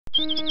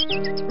Hello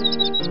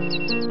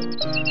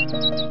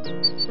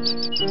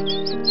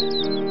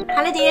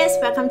dears,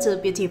 welcome to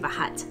Beauty by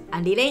Heart.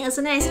 I'm Lily,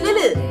 also known as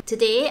Lulu.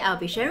 Today, I'll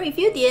be sharing with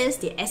you dears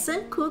the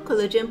Essence Cool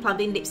Collagen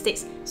Plumping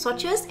Lipsticks,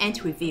 swatches and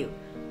review.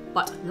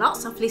 But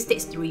lots of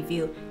lipsticks to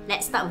review.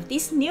 Let's start with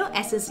these new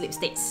Essence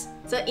lipsticks.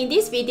 So in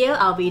this video,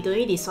 I'll be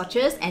doing the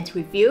swatches and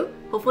review.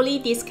 Hopefully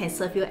this can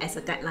serve you as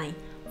a guideline.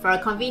 For your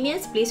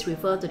convenience, please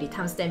refer to the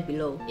timestamp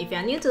below. If you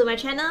are new to my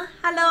channel,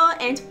 hello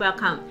and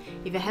welcome.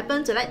 If you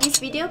happen to like this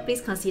video,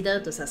 please consider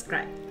to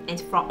subscribe. And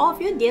for all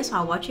of you dears who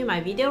are watching my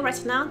video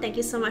right now, thank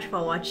you so much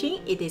for watching.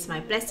 It is my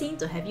blessing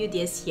to have you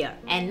dears here.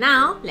 And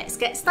now, let's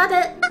get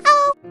started!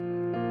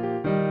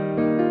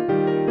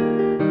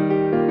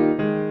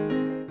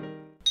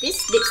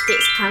 This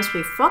lipsticks comes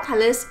with 4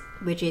 colors,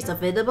 which is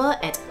available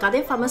at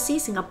Collagen Pharmacy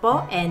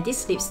Singapore, and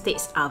these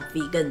lipsticks are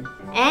vegan.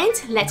 And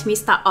let me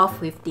start off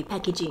with the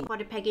packaging. For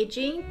the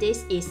packaging,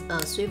 this is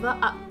a swivel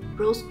up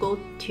rose gold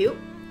tube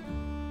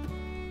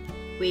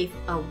with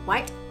a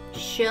white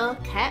sheer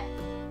cap.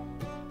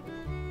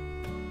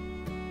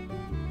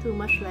 Too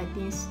much like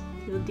this,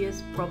 you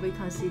dears probably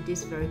can't see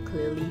this very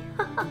clearly.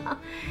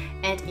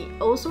 And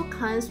it also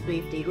comes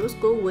with the rose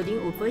gold wording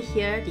over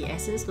here, the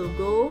Essence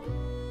logo,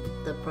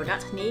 the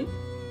product name,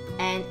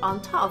 and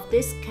on top of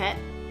this cap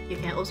you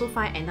can also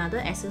find another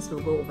Essence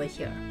logo over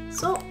here.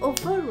 So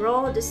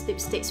overall, these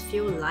lipsticks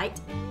feel light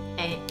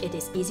and it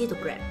is easy to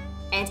grab.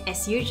 And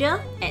as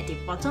usual, at the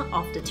bottom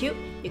of the tube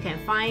you can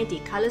find the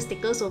color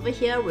stickers over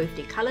here with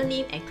the color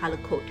name and color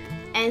code.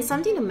 And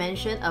something to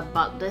mention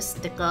about this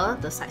sticker,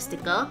 the side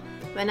sticker,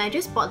 when I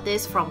just bought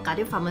this from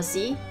Collagen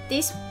Pharmacy,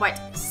 this white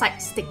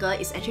side sticker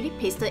is actually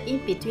pasted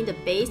in between the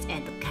base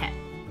and the cap.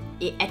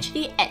 It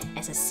actually acts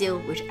as a seal,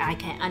 which I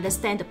can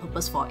understand the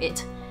purpose for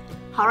it.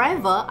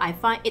 However, I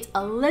find it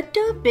a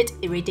little bit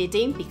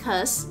irritating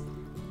because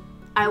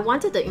I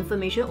wanted the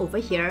information over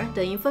here.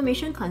 The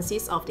information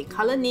consists of the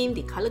color name,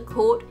 the color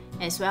code,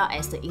 as well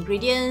as the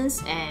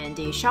ingredients and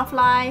the shelf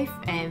life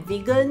and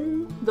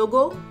vegan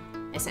logo,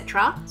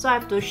 etc. So I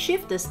have to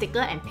shift the sticker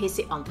and paste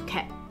it on the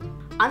cap.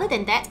 Other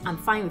than that, I'm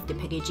fine with the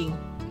packaging.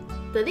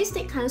 The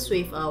lipstick comes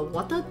with a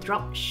water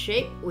drop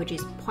shape, which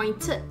is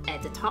pointed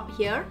at the top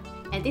here.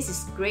 And this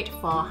is great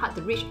for hard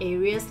to reach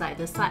areas like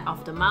the side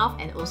of the mouth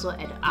and also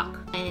at the arc.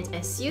 And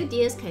as you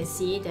dears can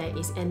see, there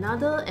is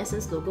another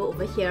Essence logo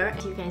over here.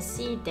 You can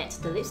see that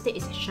the lipstick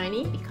is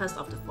shiny because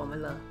of the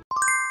formula.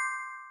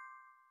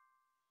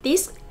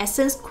 This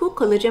Essence Cool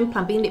Collagen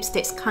Plumping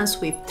Lipsticks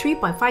comes with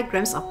 3.5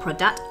 grams of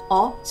product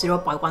or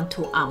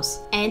 0.12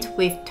 ounce, and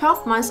with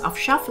 12 months of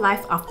shelf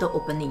life after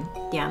opening.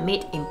 They are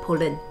made in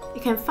Poland.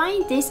 You can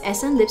find these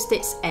Essence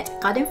lipsticks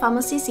at Collagen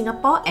Pharmacy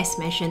Singapore as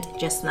mentioned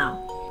just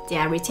now. They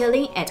are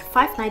retailing at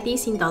 $5.90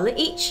 Sing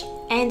each,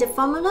 and the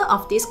formula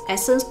of this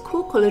Essence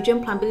Cool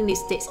Collagen Plumping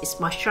Lipsticks is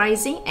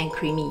moisturizing and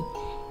creamy.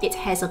 It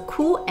has a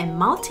cool and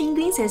mild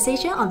tingling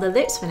sensation on the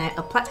lips when I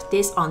applied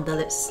this on the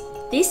lips.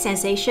 This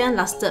sensation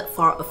lasted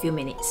for a few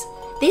minutes.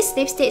 These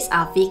lipsticks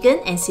are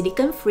vegan and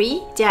silicone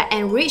free. They are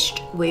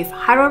enriched with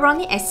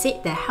hyaluronic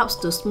acid that helps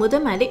to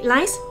smoothen my lip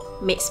lines,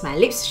 makes my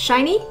lips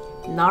shiny,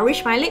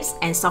 nourish my lips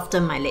and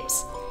soften my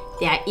lips.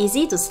 They are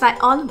easy to slide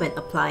on when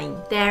applying.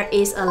 There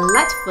is a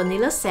light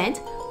vanilla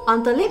scent.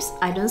 On the lips,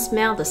 I don't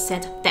smell the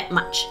scent that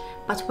much,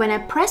 but when I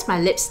press my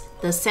lips,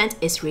 the scent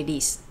is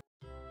released.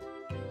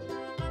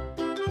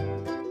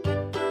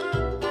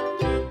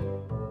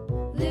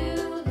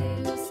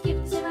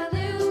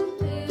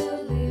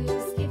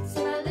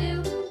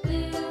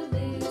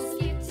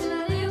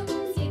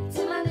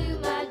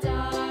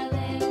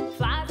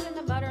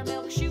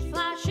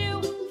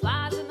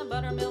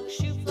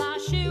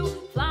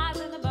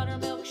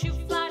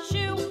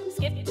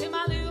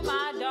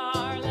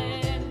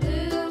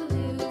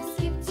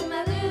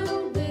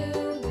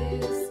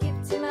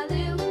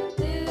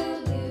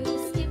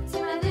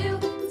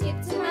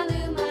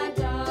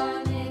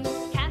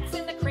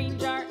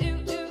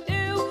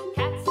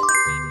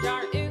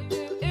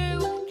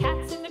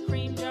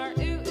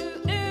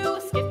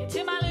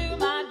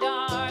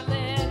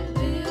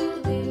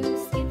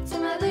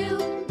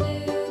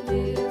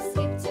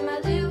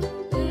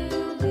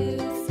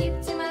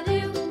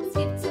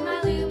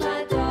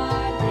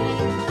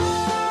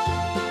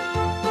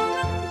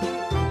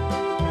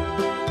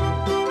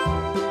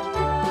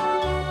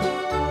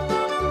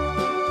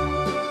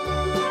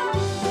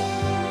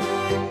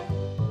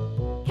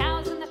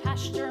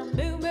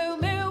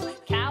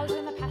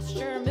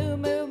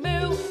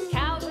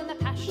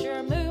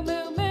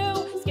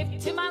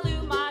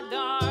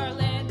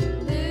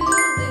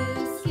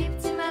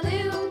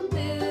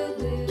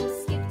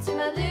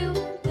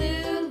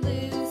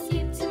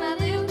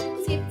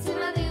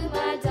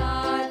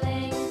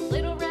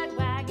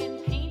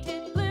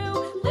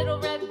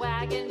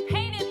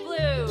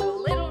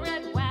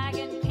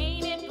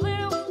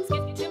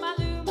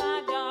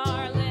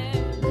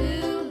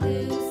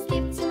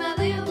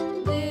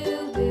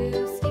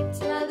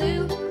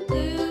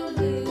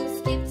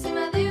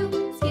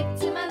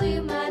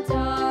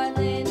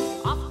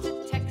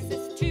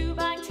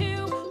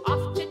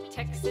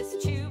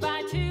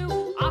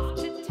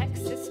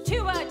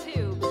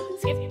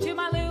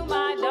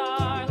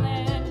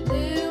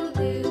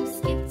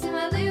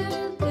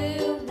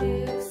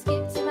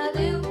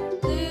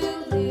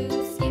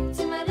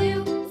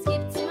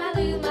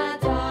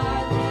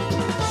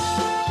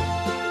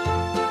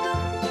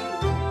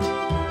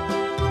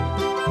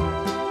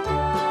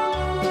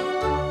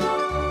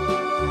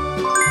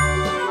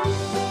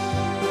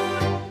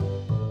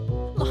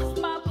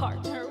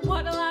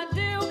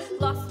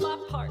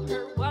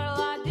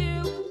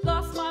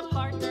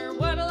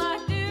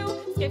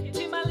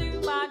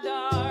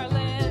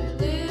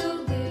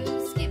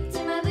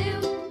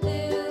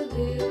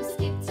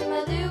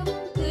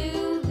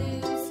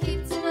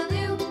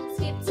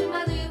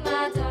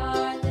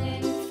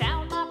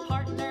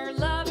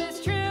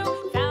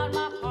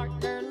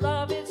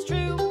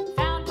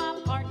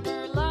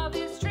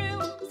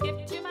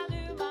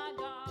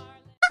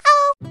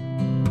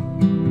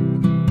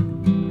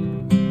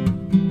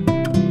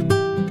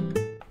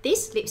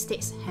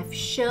 lipsticks have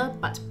sheer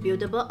but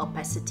buildable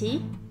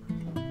opacity.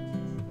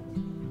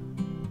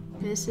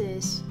 This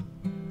is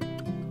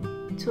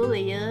 2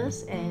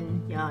 layers,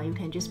 and yeah, you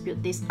can just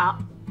build this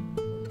up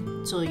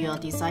to your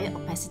desired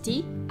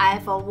opacity. I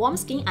have a warm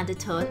skin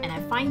undertone, and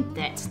I find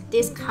that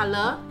this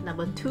color,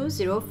 number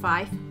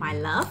 205, My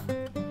Love,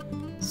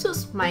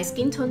 suits my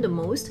skin tone the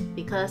most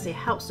because it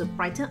helps to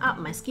brighten up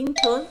my skin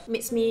tone,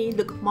 makes me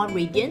look more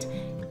radiant,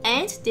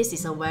 and this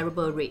is a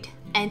wearable red.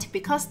 And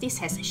because this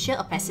has sheer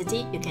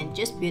opacity, you can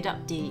just build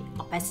up the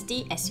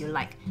opacity as you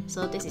like,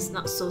 so this is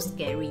not so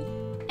scary.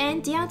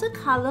 And the other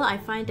color I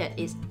find that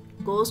it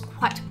goes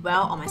quite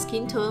well on my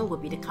skin tone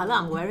would be the color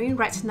I'm wearing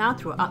right now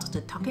throughout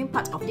the talking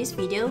part of this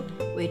video,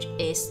 which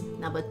is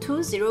number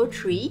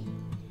 203,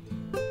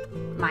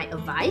 My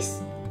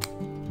Advice.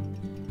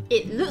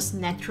 It looks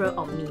natural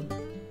on me,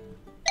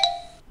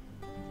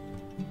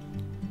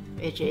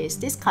 which is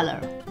this color.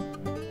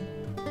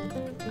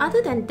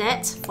 Other than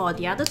that, for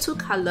the other two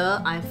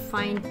color, I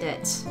find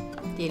that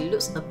they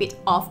look a bit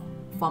off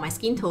for my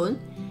skin tone.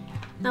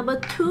 Number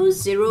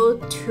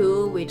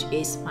 202, which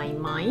is My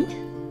Mind.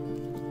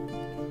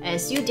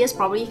 As you just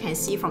probably can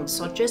see from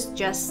swatches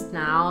just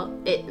now,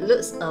 it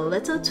looks a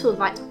little too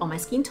light on my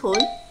skin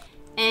tone.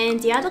 And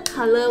the other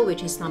color,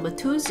 which is number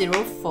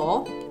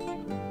 204,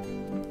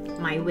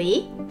 My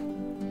Way,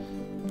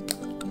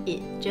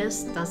 it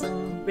just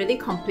doesn't really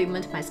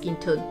complement my skin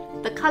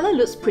tone. The color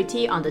looks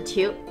pretty on the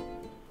tube,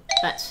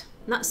 but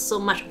not so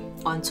much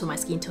onto my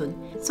skin tone.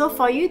 So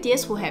for you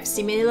dears who have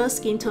similar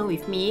skin tone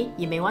with me,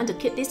 you may want to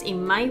keep this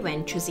in mind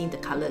when choosing the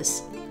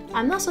colors.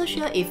 I'm not so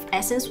sure if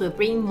Essence will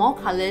bring more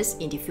colors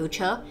in the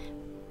future.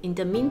 In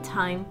the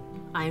meantime,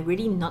 I'm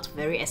really not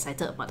very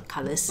excited about the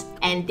colors.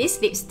 And these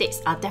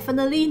lipsticks are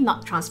definitely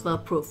not transfer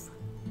proof.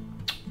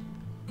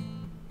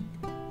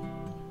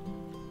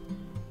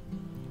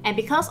 And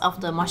because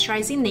of the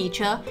moisturizing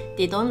nature,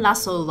 they don't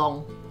last so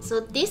long. So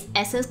this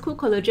Essence Cool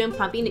Collagen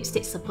Plumping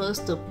Lipstick is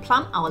supposed to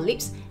plump our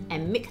lips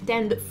and make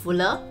them look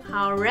fuller.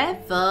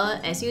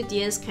 However, as you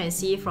dears can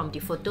see from the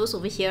photos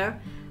over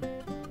here,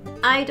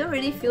 I don't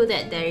really feel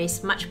that there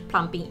is much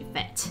plumping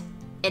effect.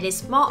 It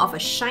is more of a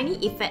shiny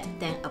effect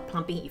than a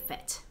plumping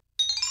effect.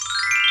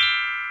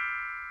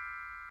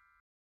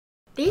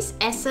 These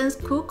Essence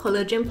Cool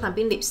Collagen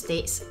Plumping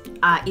Lipsticks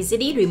are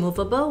easily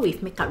removable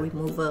with makeup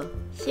remover.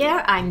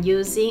 Here I'm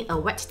using a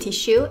wet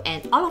tissue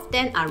and all of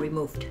them are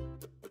removed.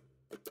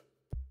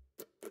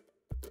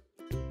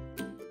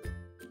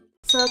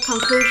 So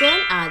conclusion,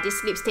 are these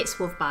lipsticks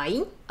worth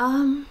buying?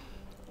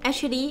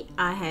 Actually,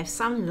 I have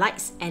some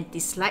likes and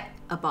dislikes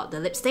about the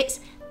lipsticks.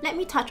 Let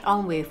me touch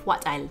on with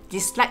what I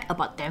dislike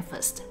about them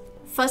first.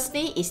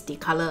 Firstly is the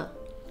color.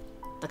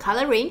 The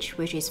color range,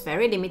 which is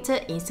very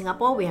limited. In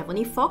Singapore, we have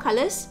only 4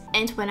 colors.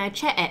 And when I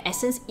check at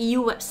Essence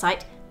EU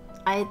website,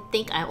 I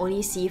think I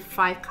only see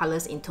 5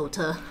 colors in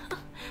total.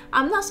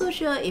 I'm not so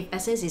sure if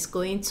Essence is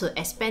going to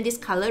expand this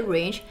color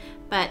range,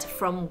 but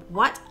from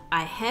what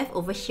I have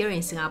over here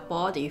in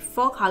Singapore, the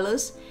 4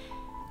 colors,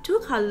 2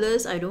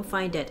 colors I don't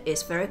find that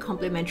is very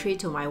complementary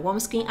to my warm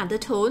skin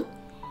undertone.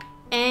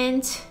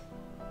 And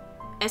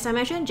as I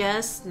mentioned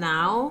just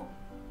now,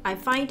 I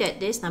find that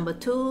this number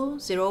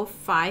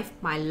 205,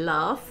 My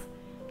Love,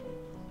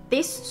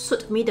 this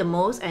suits me the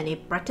most and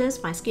it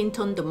brightens my skin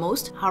tone the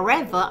most.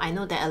 However, I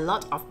know that a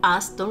lot of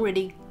us don't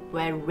really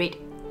wear red,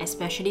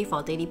 especially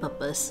for daily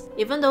purpose,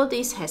 even though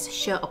this has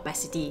sheer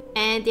opacity.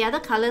 And the other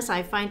colors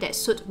I find that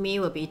suit me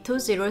will be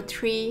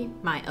 203,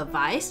 My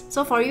Advice.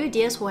 So for you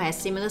dears who has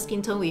similar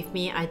skin tone with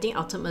me, I think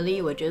ultimately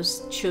you will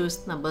just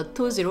choose number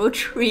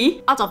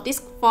 203. Out of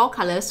these 4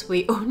 colors,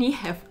 we only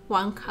have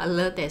 1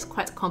 color that is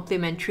quite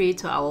complementary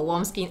to our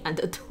warm skin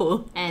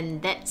undertone,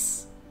 and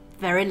that's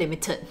very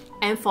limited.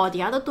 And for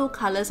the other 2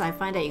 colors, I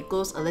find that it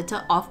goes a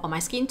little off on my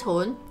skin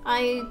tone.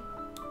 I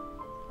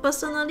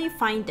personally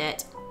find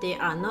that they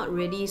are not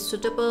really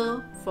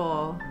suitable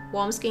for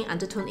warm skin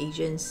undertone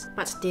Asians,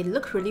 but they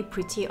look really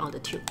pretty on the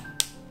tube.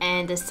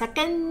 And the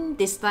second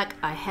dislike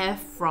I have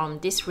from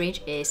this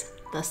range is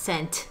the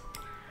scent.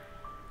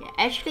 Yeah,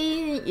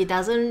 actually, it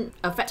doesn't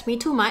affect me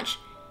too much.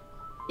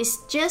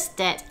 It's just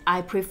that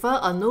I prefer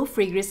a no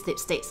fragrance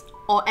lipstick,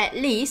 or at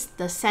least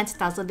the scent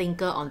doesn't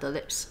linger on the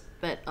lips.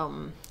 But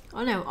on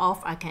and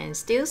off, I can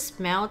still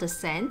smell the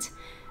scent.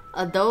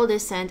 Although the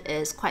scent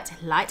is quite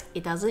light,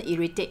 it doesn't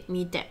irritate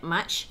me that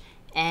much.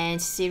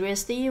 And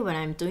seriously, when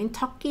I'm doing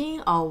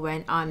talking or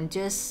when I'm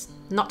just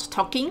not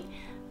talking,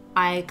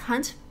 I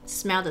can't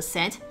smell the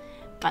scent,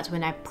 but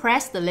when I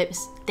press the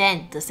lips,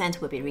 then the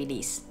scent will be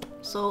released.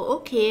 So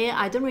okay,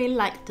 I don't really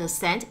like the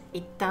scent,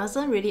 it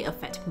doesn't really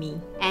affect me.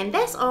 And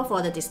that's all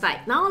for the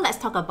dislike. Now let's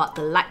talk about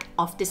the like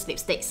of these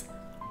lipsticks.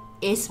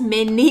 It's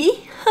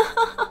mainly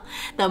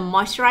the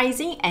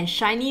moisturizing and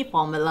shiny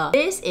formula.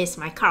 This is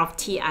my cup of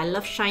tea. I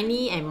love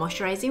shiny and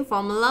moisturizing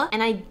formula,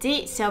 and I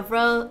did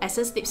several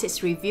Essence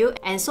lipsticks review,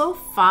 and so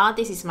far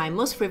this is my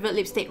most favorite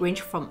lipstick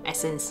range from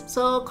Essence.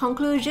 So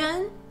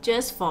conclusion,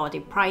 just for the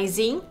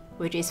pricing,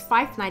 which is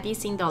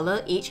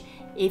 $5.90 each,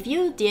 if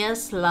you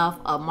dears love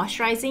a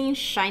moisturizing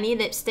shiny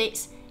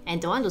lipsticks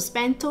and don't want to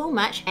spend too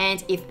much,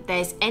 and if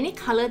there's any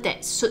color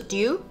that suits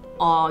you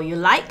or you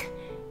like,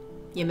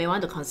 you may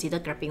want to consider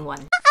grabbing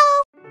one.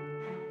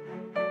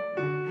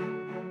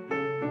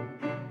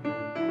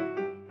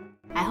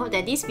 I hope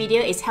that this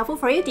video is helpful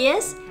for you,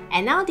 dears.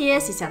 And now,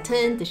 dears, it's your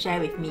turn to share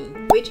with me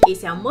which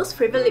is your most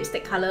favorite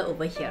lipstick color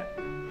over here.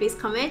 Please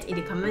comment in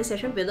the comment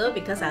section below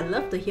because I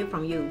love to hear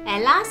from you.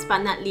 And last but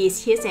not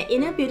least, here's an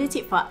inner beauty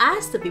tip for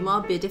us to be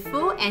more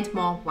beautiful and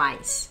more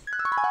wise.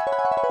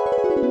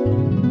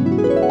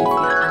 If you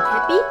are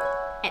unhappy,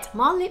 add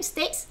more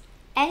lipsticks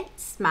and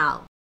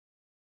smile.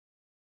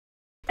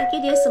 Thank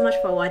you, dears, so much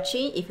for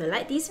watching. If you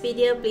like this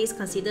video, please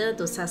consider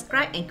to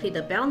subscribe and click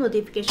the bell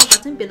notification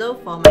button below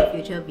for my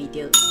future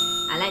videos.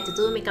 I like to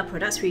do makeup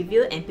products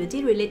review and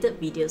beauty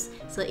related videos,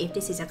 so if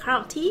this is your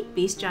cup of tea,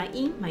 please join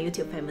in my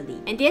YouTube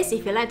family. And yes,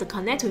 if you'd like to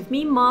connect with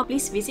me more,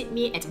 please visit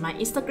me at my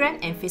Instagram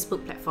and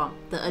Facebook platform.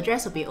 The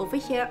address will be over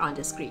here on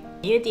the screen.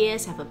 You,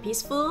 dears, have a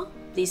peaceful,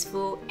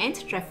 blissful and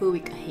joyful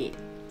week ahead.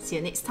 See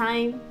you next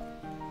time.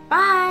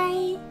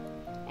 Bye!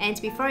 And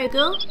before you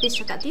go, please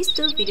check out these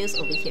two videos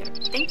over here.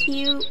 Thank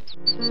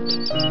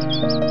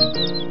you!